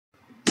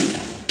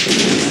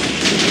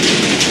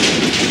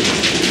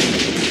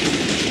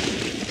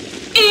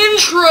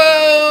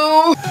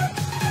Intro!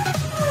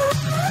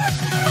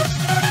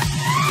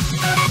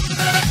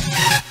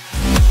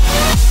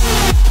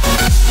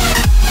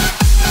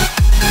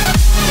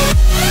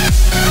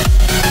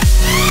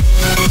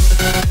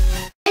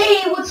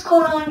 Hey, what's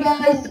going on,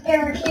 guys? It's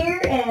Eric here,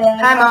 and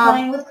Hi, I'm Mom.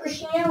 playing with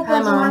Christiane. Hi,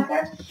 Mom.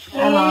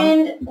 Hi, Mom.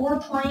 And we're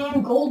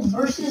playing Gold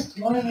versus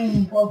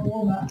Flaming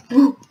Parkour map.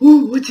 Ooh,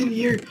 what's in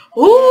here? And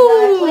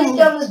I placed Ooh!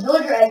 down this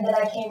villager egg that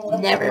I came with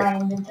Never. in my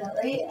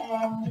inventory,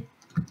 and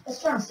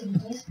let's try on sticky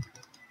keys.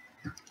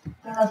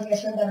 I don't know if you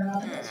guys heard that or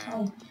not, but that's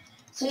funny.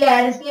 So yeah,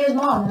 and his name is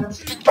Mom, and I'm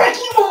just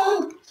Frankie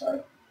Mom!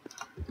 Sorry.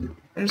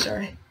 I'm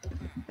sorry.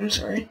 I'm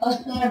sorry.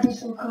 Us playing a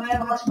peaceful command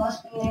box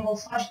must be enabled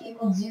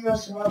 /0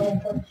 survival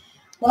input.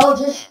 Well,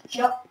 just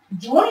jump.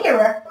 Do you want to get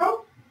wrecked,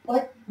 bro?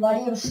 What? Why do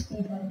you have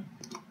Steve on?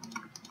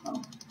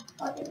 Oh,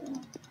 I didn't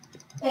know.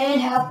 And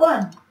have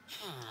fun.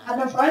 Have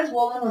no friends,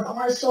 well then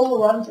record a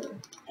solo run through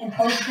and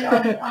post it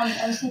on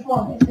MC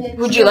Forum.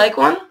 Would you like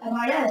one? I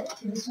might add it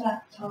to this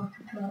map. Talk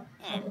about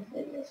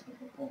videos.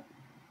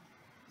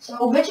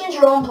 So Mitch and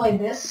Jerome played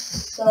this.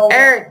 So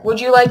Eric, would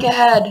you like a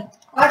head?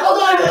 Michael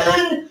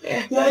Diamond!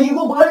 Yeah, you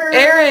go butter.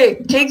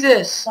 Eric, take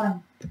this.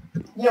 Fine.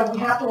 Yeah, we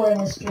have to wear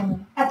this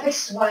during epic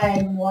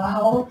swag.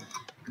 Wow.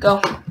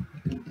 Go.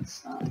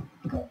 It's not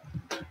good.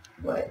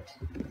 Wait.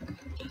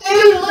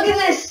 Dude, look at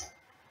this!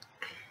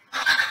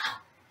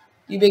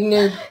 You big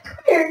noob. Come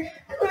here,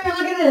 look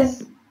at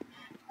this.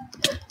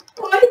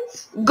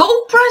 What?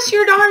 Go press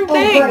your darn Oh,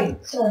 thing.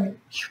 right, sorry.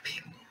 You big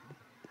noob.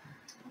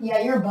 Yeah,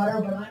 you're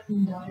butter, but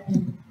I'm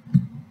diamond.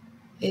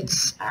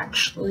 It's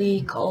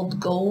actually called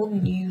gold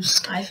and you use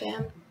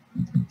Skyfan.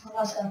 I'm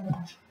not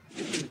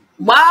Skyfan.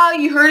 Wow,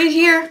 you heard it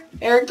here.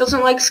 Eric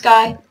doesn't like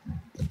Sky.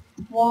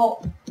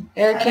 Well,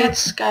 Eric hates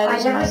Sky. I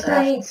Doesn't never like said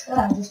I Minecraft. hate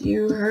Sky. Just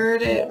You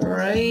heard it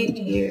right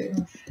here.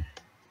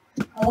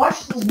 I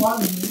watched these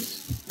mod reviews.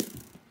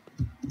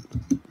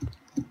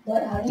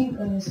 But how do you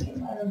play this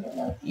game? I don't get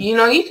that. You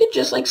know, you could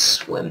just like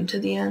swim to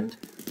the end.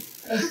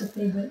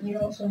 Basically, but you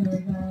don't swim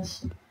very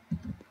fast.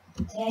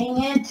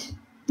 Dang it.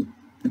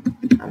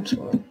 I'm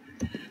swimming.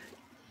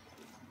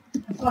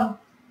 Have fun.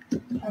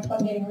 Have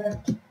fun getting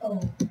ripped. Oh.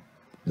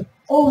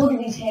 Oh, look at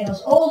these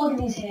handles. Oh, look at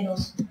these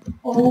handles.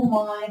 Oh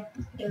my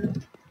dirt.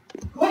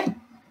 What?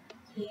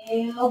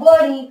 Yeah,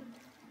 buddy.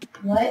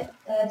 What?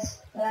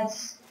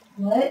 That's,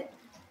 what?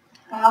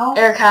 How?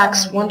 Eric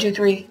hacks. 1, 2,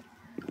 3.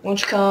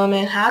 Won't you come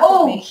and hack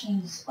Oh, with me?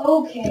 jeez.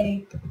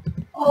 Okay.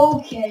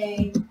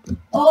 Okay.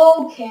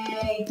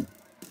 Okay.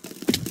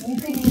 You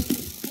could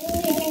just...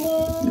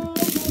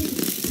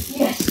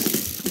 Yes.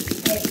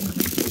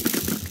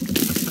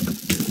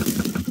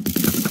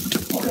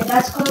 Okay,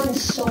 that's causing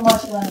so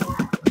much lag.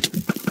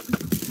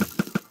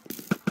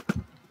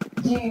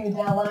 Dude,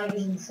 that lag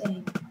is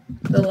insane.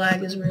 The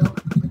lag is real.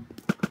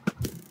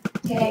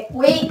 Okay,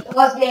 wait, the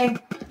last game.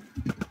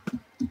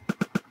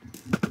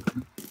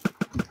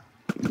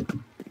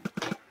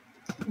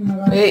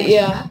 Wait,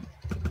 yeah.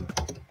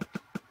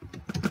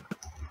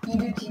 You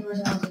do T-Rose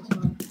and I'll do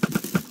T-Rose.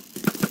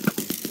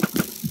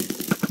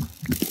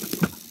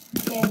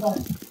 Game play.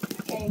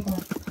 Game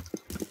play.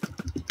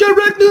 Get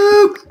wrecked,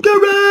 noob! Get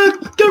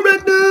wrecked! Get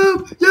wrecked, noob!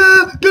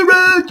 Yeah! Get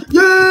wrecked!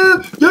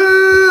 Yeah!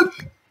 Yeah!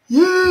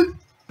 Yeah!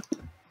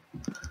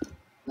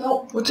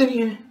 Nope. What's in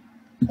here?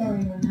 There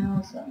we go, now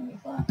it's letting me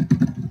fly.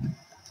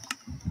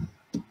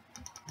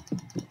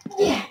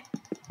 Yeah!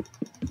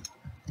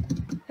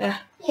 Yeah.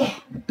 Yeah!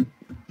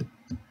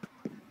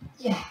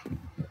 Yeah.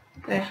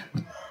 Yeah.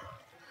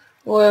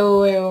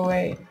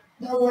 Wait.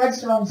 The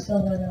redstone's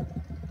still lit up.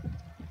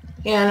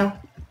 Yeah, I know.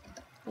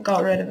 I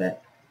got rid of it.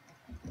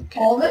 Okay.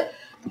 All of it?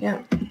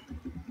 Yeah.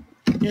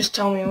 Just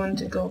tell me when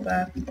to go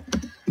back.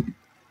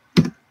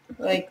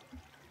 Like,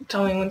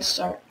 tell me when to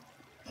start.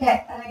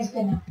 Okay, I think it's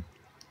good now.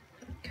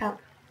 Count.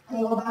 Can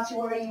you go back to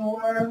where you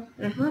were?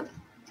 Mm-hmm.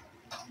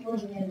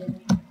 Where'd you end it?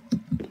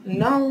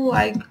 No,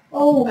 I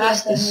Oh,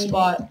 passed yes, I this made it.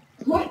 spot.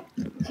 What?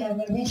 Okay, I'm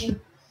gonna beat you.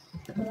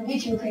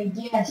 Okay,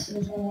 yes,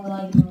 there's one more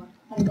lagging on.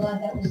 I'm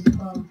glad that was the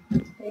problem.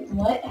 Wait,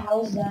 what?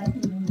 How is that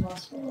even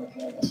possible?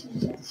 Okay, I guess you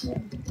just have to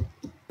swim.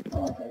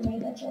 Oh, I could have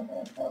made that jump, but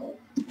I failed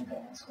it. Okay,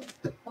 that's cool.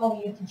 Oh,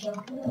 you have to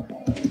jump it,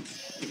 okay.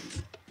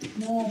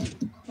 No,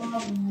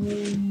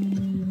 probably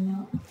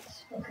not.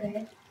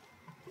 Okay.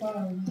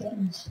 Wow, you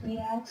getting speed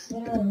axe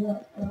there or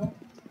what, bro?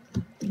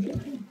 You're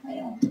joking. I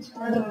know, it's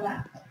part of the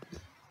map.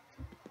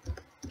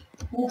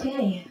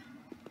 Okay.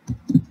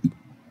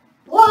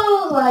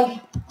 Whoa, like,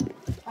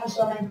 I'm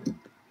swimming.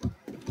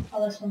 I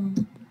like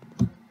swimming.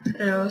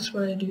 Yeah, that's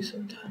what I do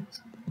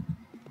sometimes.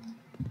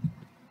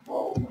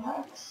 Whoa,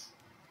 hacks.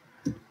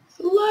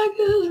 The lag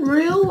is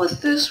real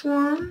with this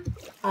one.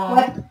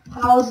 What?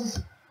 How is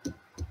this?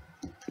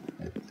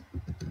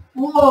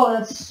 Whoa,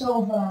 that's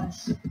so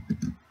fast.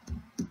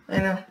 I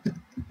know.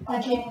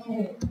 I can't even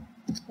do it.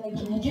 Wait,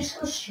 can you just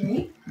go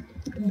straight?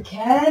 You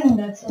can,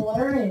 that's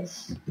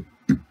hilarious.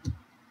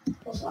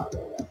 That's not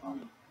really that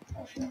funny,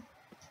 actually.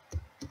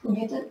 We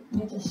get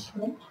to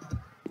sprint.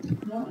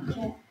 No, you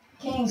can't.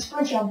 Can't even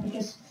sprint jump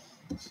because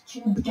it's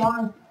too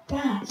darn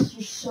fast.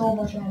 You're so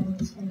much better than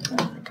this game.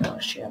 Oh my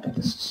gosh, yeah, but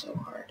this is so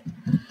hard.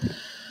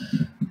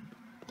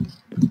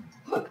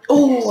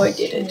 Oh, I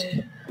did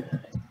it.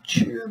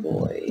 Cheer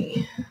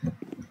boy.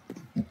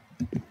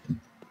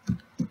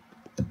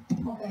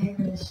 Okay, here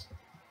it is.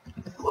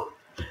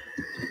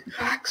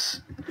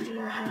 Hacks.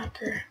 You're a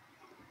hacker.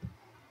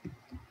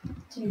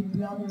 Dude,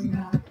 we all know you're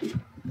hack.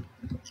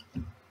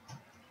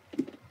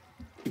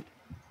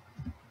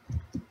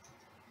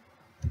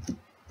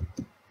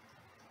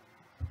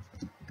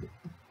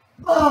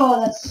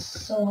 Oh, that's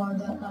so hard,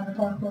 that ladder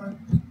parkour.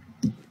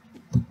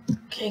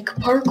 Okay,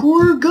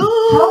 parkour, go!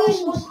 How are you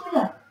supposed to do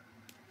that?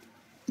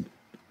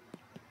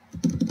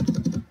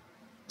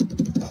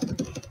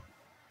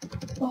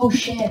 Oh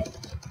shit.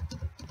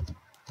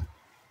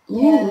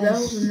 Ooh, that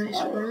was a Yes.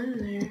 nice run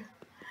there.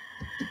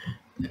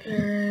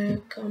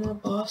 I'm a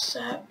boss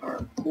at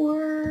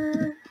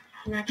parkour.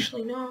 I'm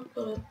actually not,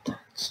 but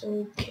that's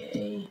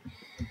okay.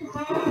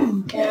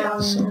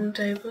 Get some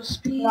type of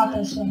speed. I'm not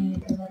gonna swing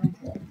because I don't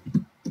feel it.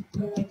 I'm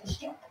gonna make this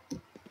jump.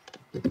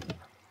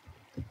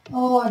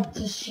 Oh, I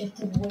just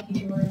shifted way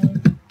too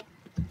early.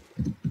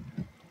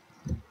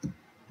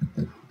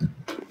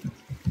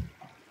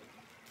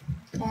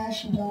 I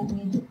actually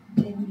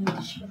didn't need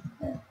to shift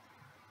there.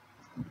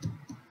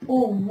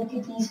 Oh, look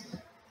at these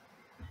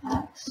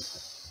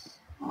hacks.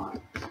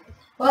 Alright.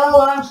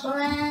 Well, I'm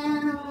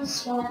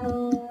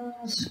swimming.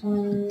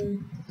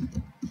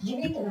 Did you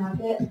beat the map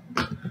yet?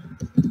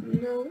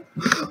 No.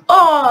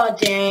 Oh,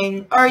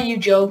 dang. Are you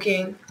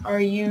joking? Are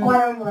you... Oh,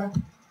 I remember.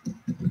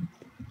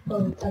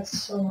 Oh, that's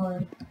so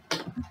hard.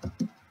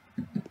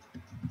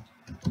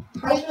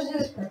 How are you supposed to do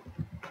this part?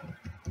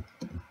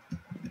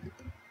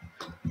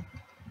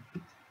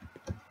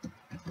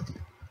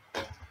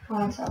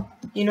 Alright, so.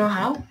 You know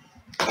how?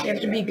 You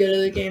have to be good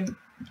at the game.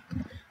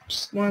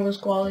 Just one of those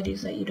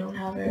qualities that you don't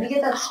have Let me here.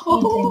 get that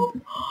speed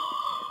thing.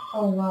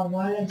 Oh wow,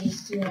 why did I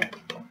just do that?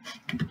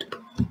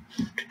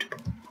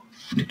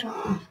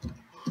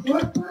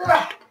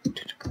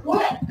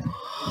 What?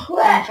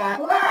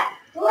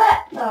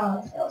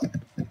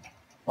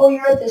 Oh,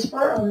 you're at this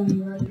part? Oh, no,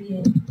 you already beat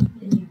it.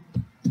 Didn't you?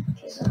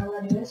 Okay, so how do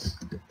I do this?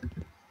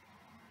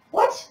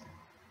 What?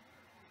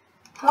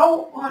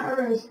 How on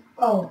earth?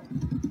 Oh.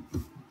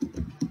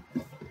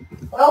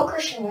 Well,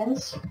 Christian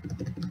wins.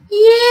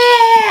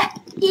 Yeah!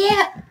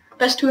 Yeah!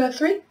 Best 2 out of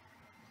 3?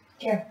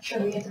 Here, sure,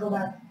 we get to go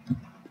back.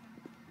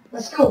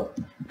 Let's go.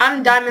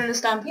 I'm diamond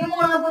this time. You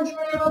want to have my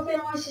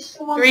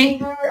sister wants 3,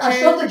 to I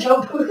still have the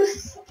jump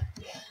boost.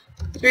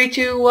 3,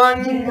 2,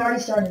 1. Dude, it already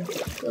started.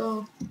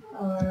 Go. Oh,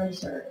 I already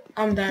started.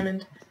 I'm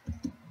diamond.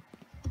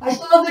 I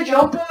still have the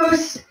jump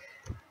boost.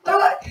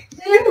 Oh,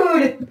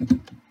 dude!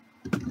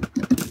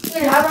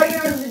 Dude, how do I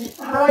get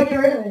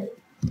rid of it?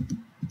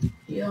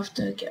 You have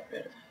to get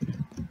rid of it.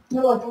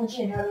 No, like,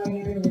 legit, how do I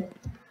get rid of it?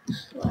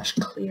 /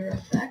 clear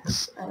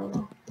effects. I don't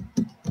know.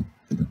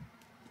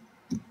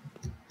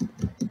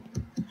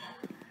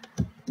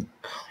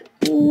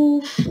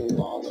 Ooh,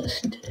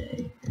 flawless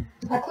today.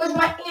 I closed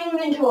my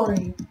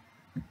inventory.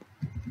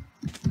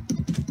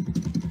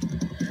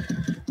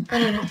 I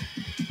don't know.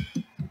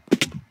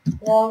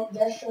 Well, I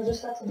guess you'll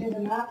just have to do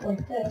the map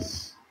like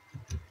this.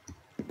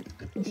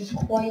 Which is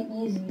quite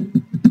easy.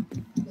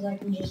 Because I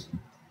can just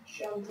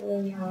jump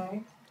really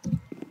high.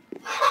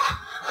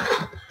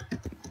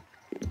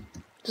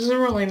 Doesn't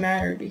really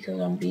matter because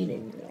I'm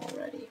beating you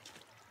already.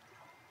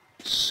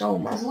 So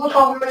much. Because look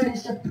how hard it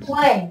is to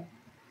play.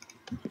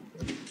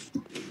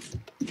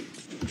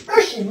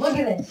 Christian, look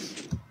at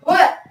this.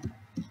 What?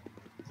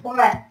 /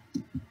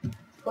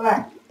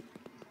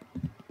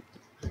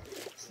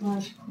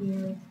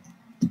 clear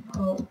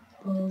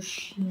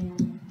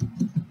potion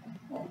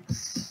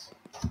X.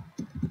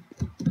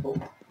 Oh.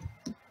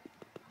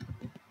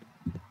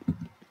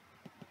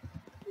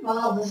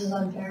 Well, this is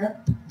unfair.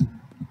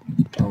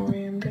 Don't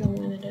worry, I'm gonna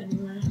win it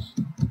anyways.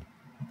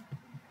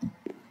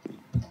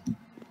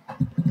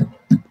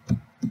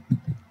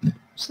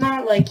 It's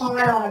not like Oh,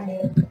 I don't want to do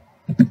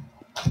it.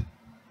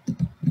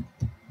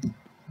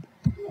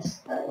 Yes,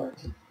 that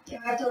worked. Okay, I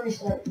have to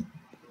restart.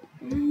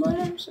 But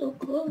I'm so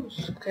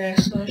close. Okay,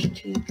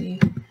 /TP.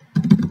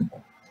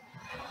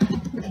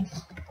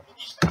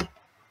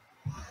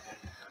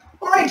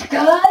 Alright,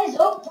 guys,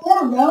 up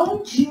for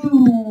round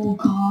 2.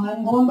 God,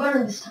 I'm going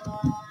better this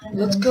time.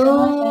 Let's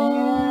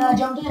go. And I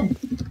jumped in.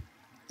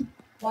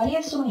 Why do you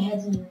have so many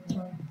heads in your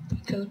inventory?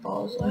 Because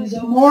balls He's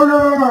like a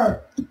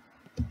mortar!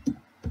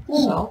 Ooh,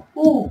 so.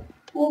 ooh,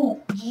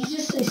 did you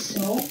just say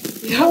so?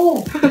 Yep.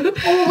 Oh, look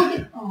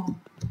at, oh.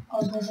 I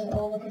was gonna say,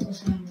 oh, look at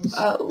those handles.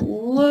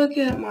 Look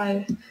at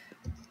my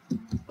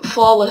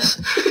flawless.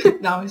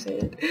 Now I say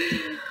it.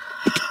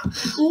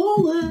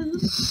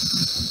 Flawless.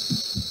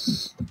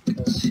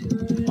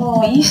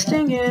 Oh,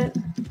 Beasting it.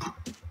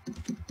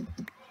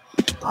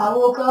 I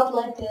woke up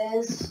like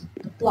this.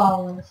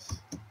 Flawless.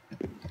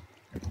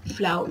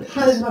 Flawless.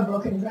 That is my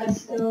broken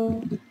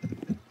redstone.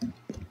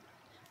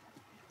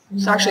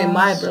 It's actually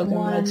my Last broken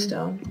one.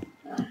 redstone.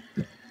 No,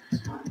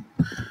 it's fine.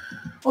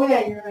 Oh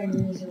yeah, you're right, it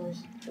is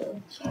yours.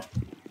 So,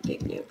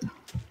 Big noob.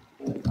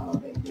 oh,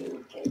 big dude.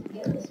 Okay,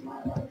 get this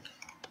my life.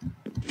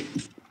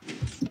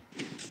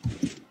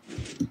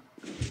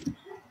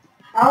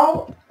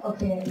 How?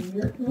 Okay,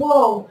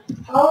 whoa!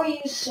 How are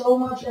you so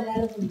much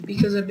ahead of me?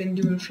 Because I've been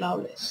doing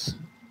flawless.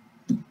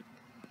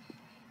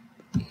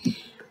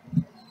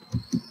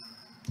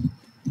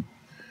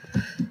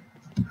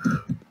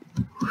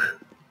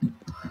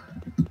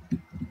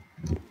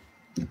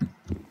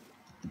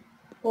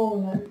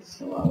 Oh, that's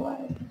so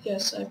away.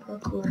 Yes, I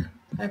parkour.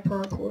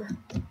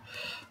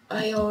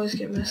 I always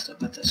get messed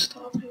up at the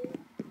stopping.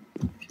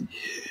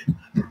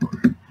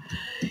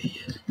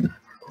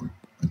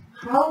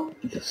 How?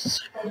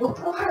 Yes. I don't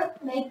know how to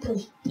make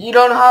those. You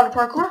don't know how to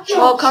parkour? Jumps.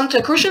 Well, come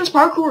to Christian's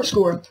parkour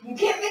school. You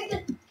can't make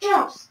the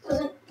jumps.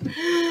 Doesn't.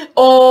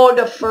 Oh,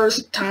 the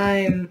first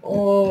time.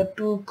 Oh,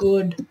 too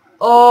good.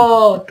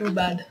 Oh, too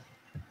bad.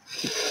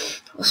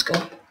 Let's go.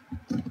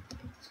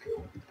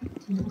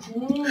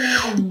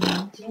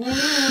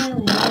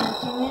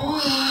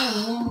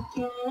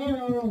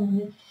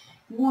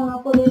 You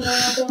wanna put it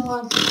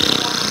on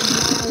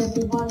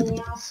everybody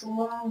else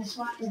along. This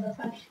one is the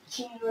fact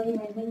she already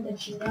made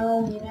that you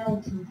know.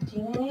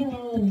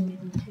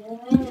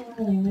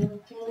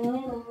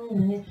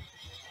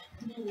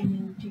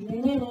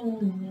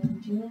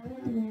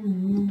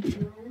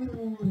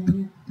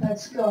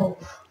 Let's go.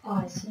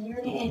 I see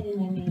your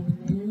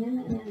name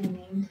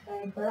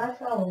tag, but I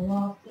fell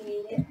off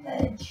the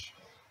edge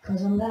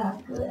because I'm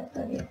that good at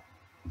the game.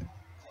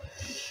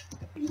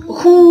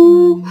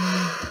 Ooh.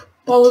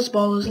 Ballers, It's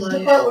life,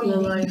 the part where you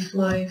life, need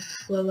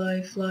life,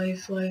 life,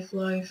 life, life, life,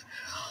 life,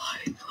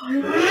 life.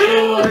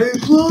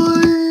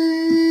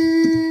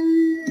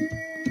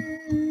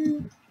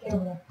 Get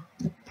over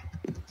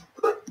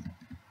there.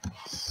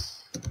 Yes.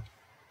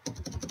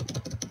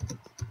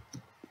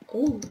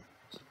 Oh,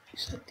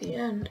 he's at the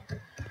end.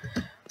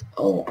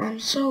 Oh, I'm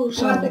so What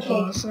about the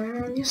boss.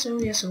 You're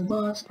so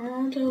boss.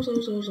 I'm so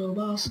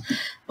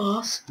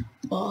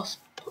boss.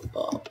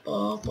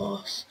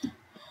 Boss.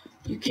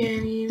 You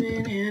can't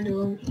even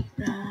handle me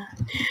right.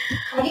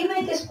 How do you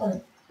make this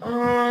part?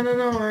 I don't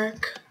know,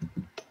 Eric.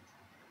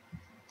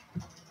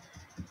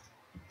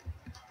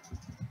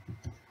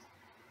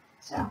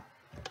 So.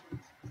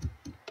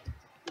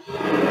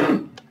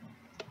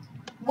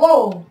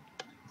 Whoa!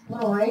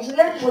 No range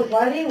there? Wait,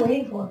 what are you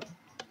waiting for?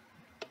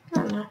 I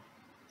don't know.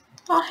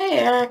 Oh, hey,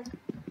 Eric.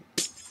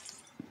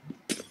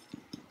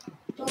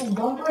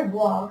 Don't break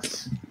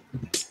blocks.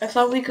 I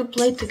thought we could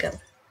play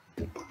together.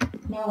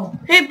 No.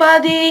 Hey,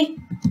 buddy.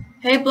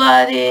 Hey,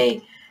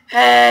 buddy.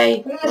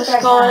 Hey, Look at this what's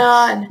guy's going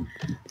hacks. on?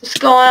 What's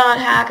going on,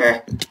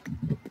 hacker?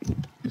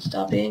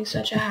 Stop being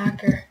such a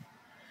hacker.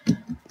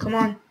 Come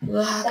on, you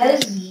little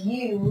hacker. Says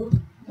you.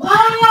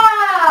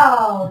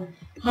 Wow!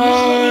 You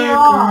me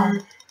off.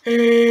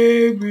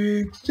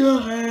 Eric's the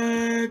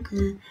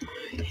hacker.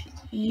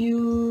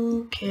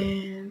 You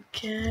can't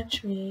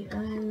catch me.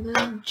 I'm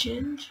the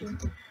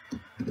gingerbread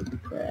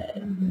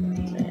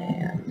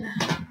man.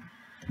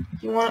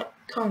 You want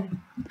to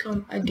come?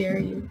 I dare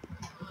you.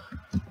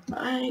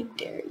 I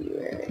dare you,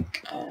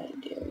 Eric. I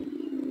dare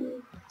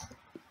you.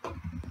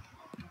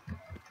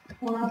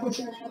 When I put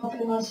your name up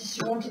in my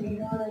sister want to be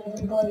heard and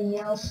everybody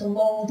else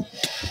alone.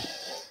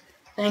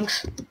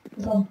 Thanks.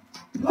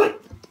 What?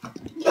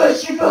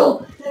 Yes, you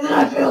fell! And then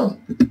I failed!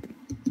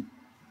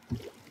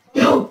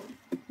 No!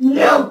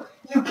 No!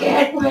 You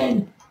can't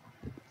win!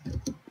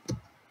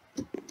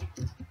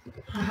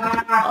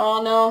 Haha!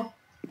 Oh no.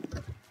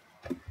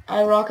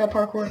 I rock at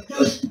parkour.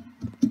 Yes!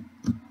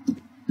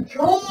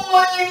 Joy!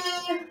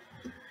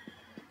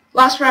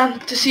 Last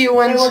round to see who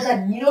Wait, wins. one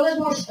second. You know there's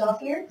more stuff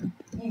here?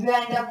 You can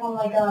end up on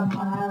like an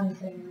island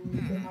thing.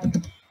 You can, like,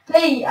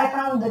 hey, I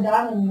found the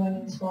diamond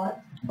winning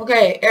spot.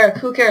 Okay, Eric,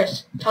 who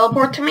cares?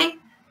 Teleport to me?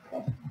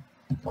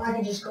 Or I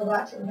can just go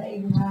back to the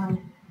main round.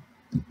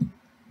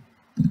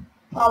 You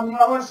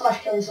might want to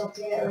 /kill yourself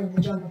to get rid of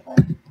the jump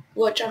effect.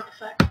 What jump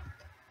effect?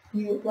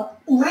 You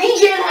what?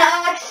 Region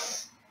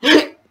hacks!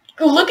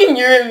 Look in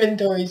your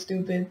inventory,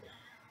 stupid.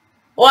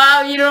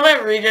 Wow, you don't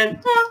have region.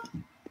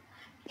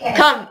 Okay.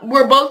 Come,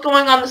 we're both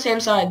going on the same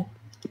side.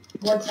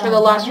 What's for the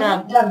last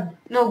round. Diamond.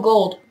 No,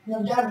 gold.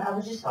 No, diamond. I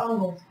was just on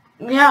gold.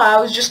 Yeah, I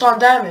was just on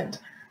diamond.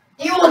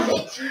 Deal with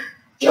it!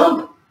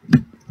 Jump!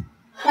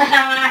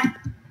 Haha!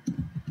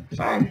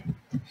 Fine.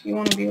 If you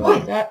want to be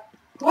like that.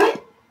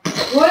 What?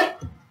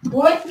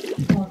 Oh,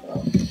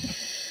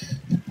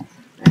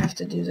 I have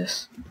to do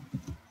this.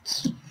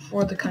 It's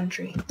for the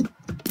country.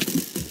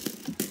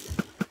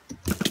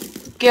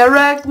 Get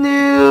wrecked,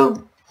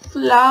 noob!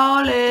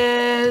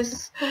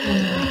 Flawless!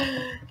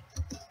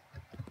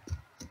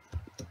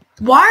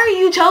 Why are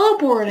you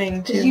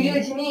teleporting to Because you did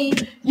it to me.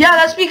 Yeah,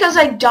 that's because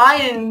I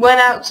died and went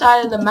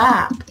outside of the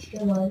map.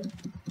 Sure, bud.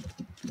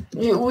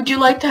 Would you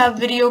like to have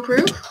video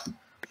proof?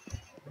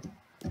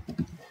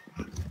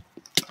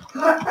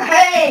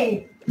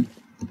 Hey!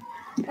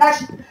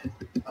 Actually,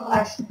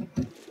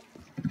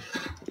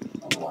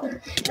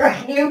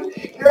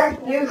 you're a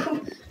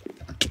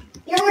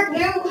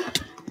noob.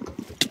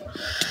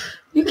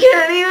 You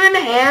can't even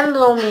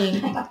handle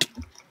me.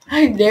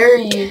 I dare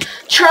you.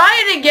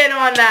 Try to get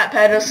on that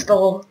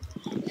pedestal.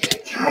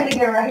 trying to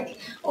get right.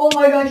 Oh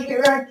my gosh,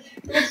 get right.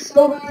 It's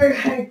so good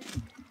right.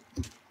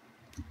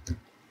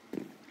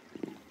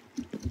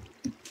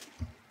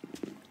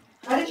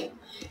 How did you...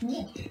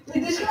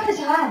 Like, this guy has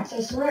hacks, I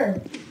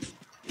swear.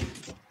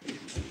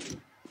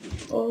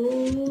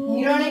 Oh.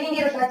 You don't even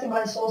get affected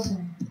by the soul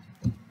sand.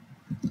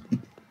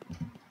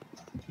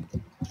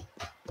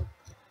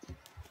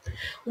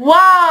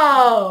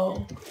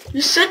 Wow!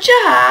 You're such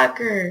a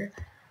hacker.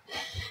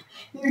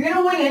 You're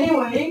gonna win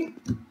anyway.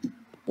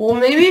 Well,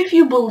 maybe if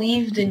you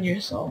believed in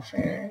yourself,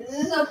 Eric.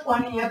 This is a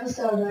funny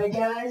episode, right,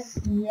 guys?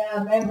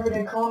 Yeah, remember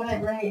to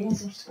comment, rate, and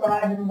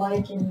subscribe, and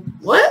like, and...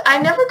 What?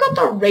 I never got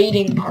the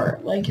rating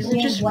part. Like, is it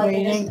Yeah, just like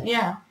and rating? dislike.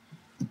 Yeah.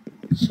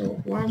 So,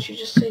 why don't you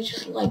just say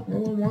just like? No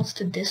one wants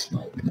to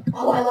dislike.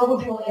 Oh, I love when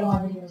people hate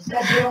on my videos.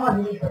 Guys, hate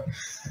on my videos.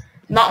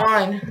 Not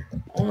mine.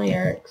 Only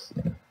Eric's.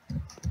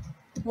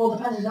 Well, it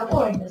depends who's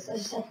uploading this. I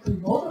just have to do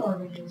both of our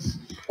videos.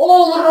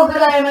 Oh, look how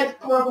good I am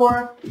at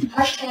parkour.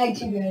 Hashtag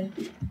too good.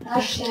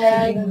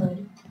 Hashtag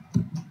good.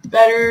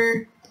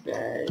 Better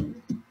than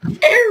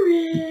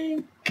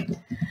Eric.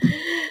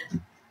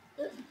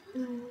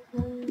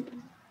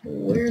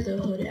 Where the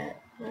hood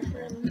at, my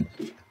friend?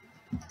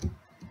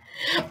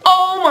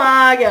 Oh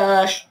my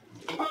gosh.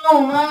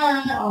 Oh,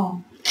 man.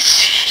 Oh.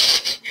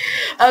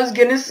 I was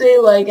gonna say,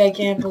 like, I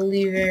can't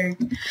believe Eric.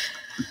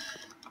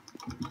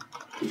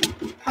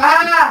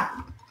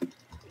 Ah!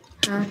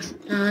 Hacks,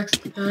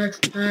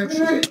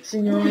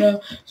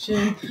 senora,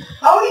 shit.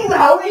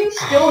 How are you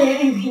still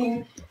hitting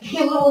me?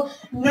 You little...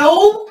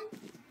 No!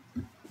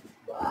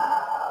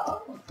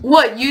 Wow.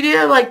 What, you did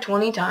it like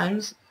 20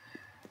 times?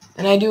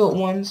 And I do it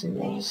once and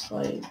you're just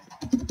like...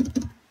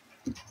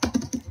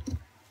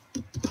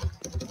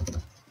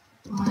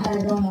 Oh, I had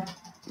to go now.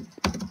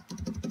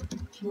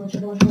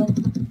 Chill.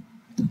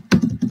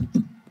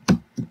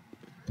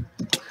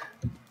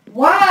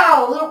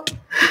 Wow! Little...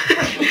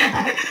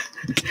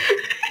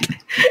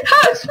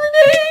 Hacks for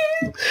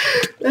days!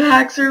 The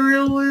hacks are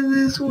real with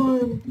this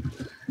one.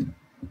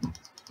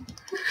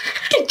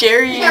 I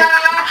dare you. Yeah.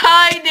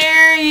 I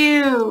dare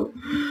you.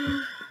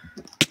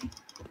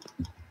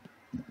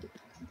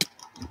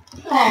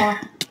 Aw.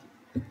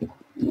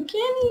 You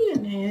can't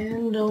even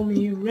handle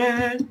me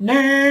right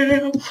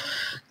now.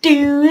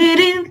 Do.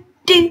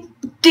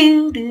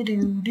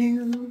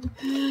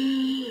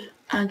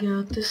 I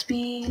got the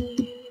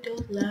speed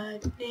of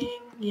lightning.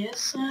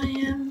 Yes, I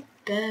am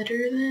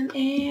better than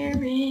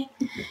Eric.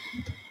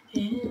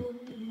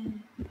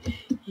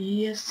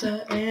 Yes,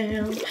 I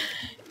am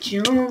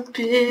jumping.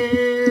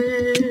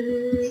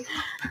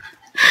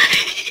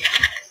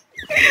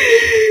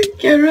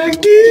 Get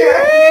right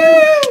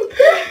there.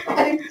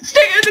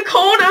 Stay in the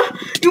corner.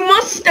 You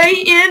must stay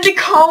in the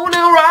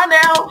corner right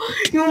now.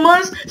 You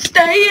must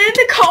stay in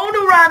the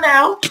corner right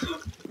now.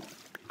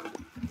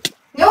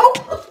 Nope.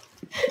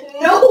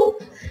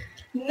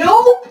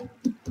 No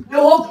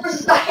hope for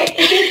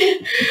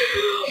society.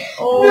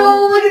 Oh.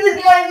 No, look at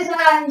this guy in his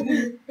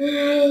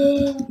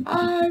hand.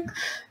 Hack.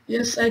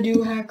 Yes, I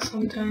do hack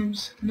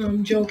sometimes. No,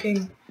 I'm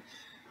joking.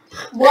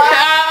 Wow.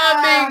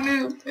 Ah, big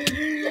noob.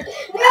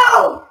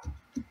 No.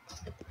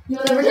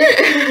 You'll never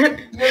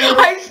take me.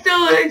 I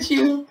still hit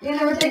you. You'll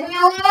never take me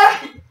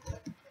alive.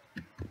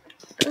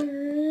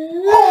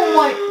 Oh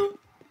my.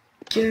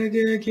 Get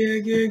right.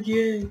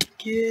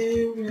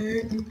 Get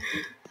right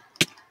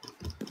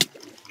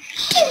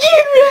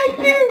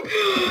there.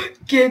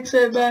 Get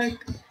set back.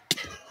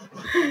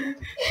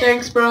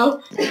 Thanks,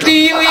 bro. Do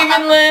you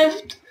even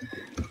lift?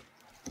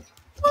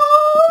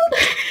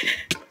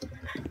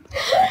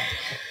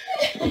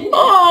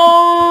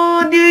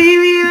 Oh, do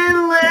you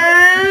even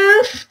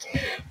lift?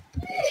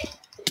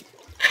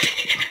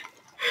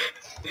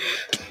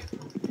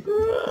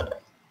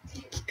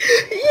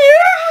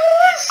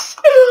 Yes!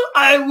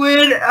 I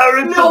win!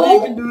 Eric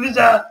No. can do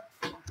that.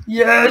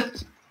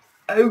 Yes!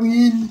 I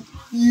win.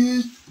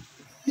 Yes.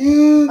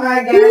 Yeah.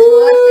 Alright guys,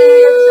 well that's the end of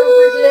the episode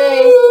for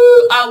today.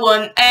 I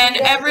won, and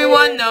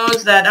everyone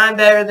knows that I'm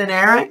better than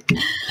Eric.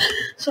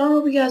 So I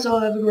hope you guys all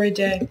have a great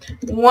day.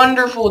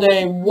 Wonderful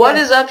day. What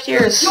is up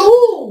here is...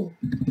 Yo!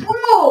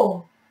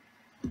 Bro!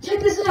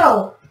 Check this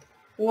out.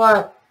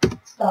 What?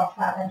 Stuff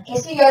happened. Okay,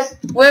 see you guys.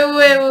 Wait.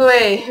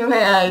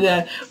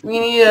 We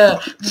need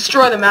to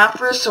destroy the map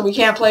first so we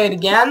can't play it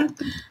again.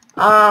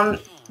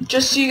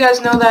 Just so you guys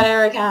know that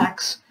Eric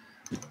hacks.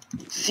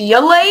 See ya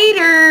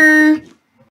later!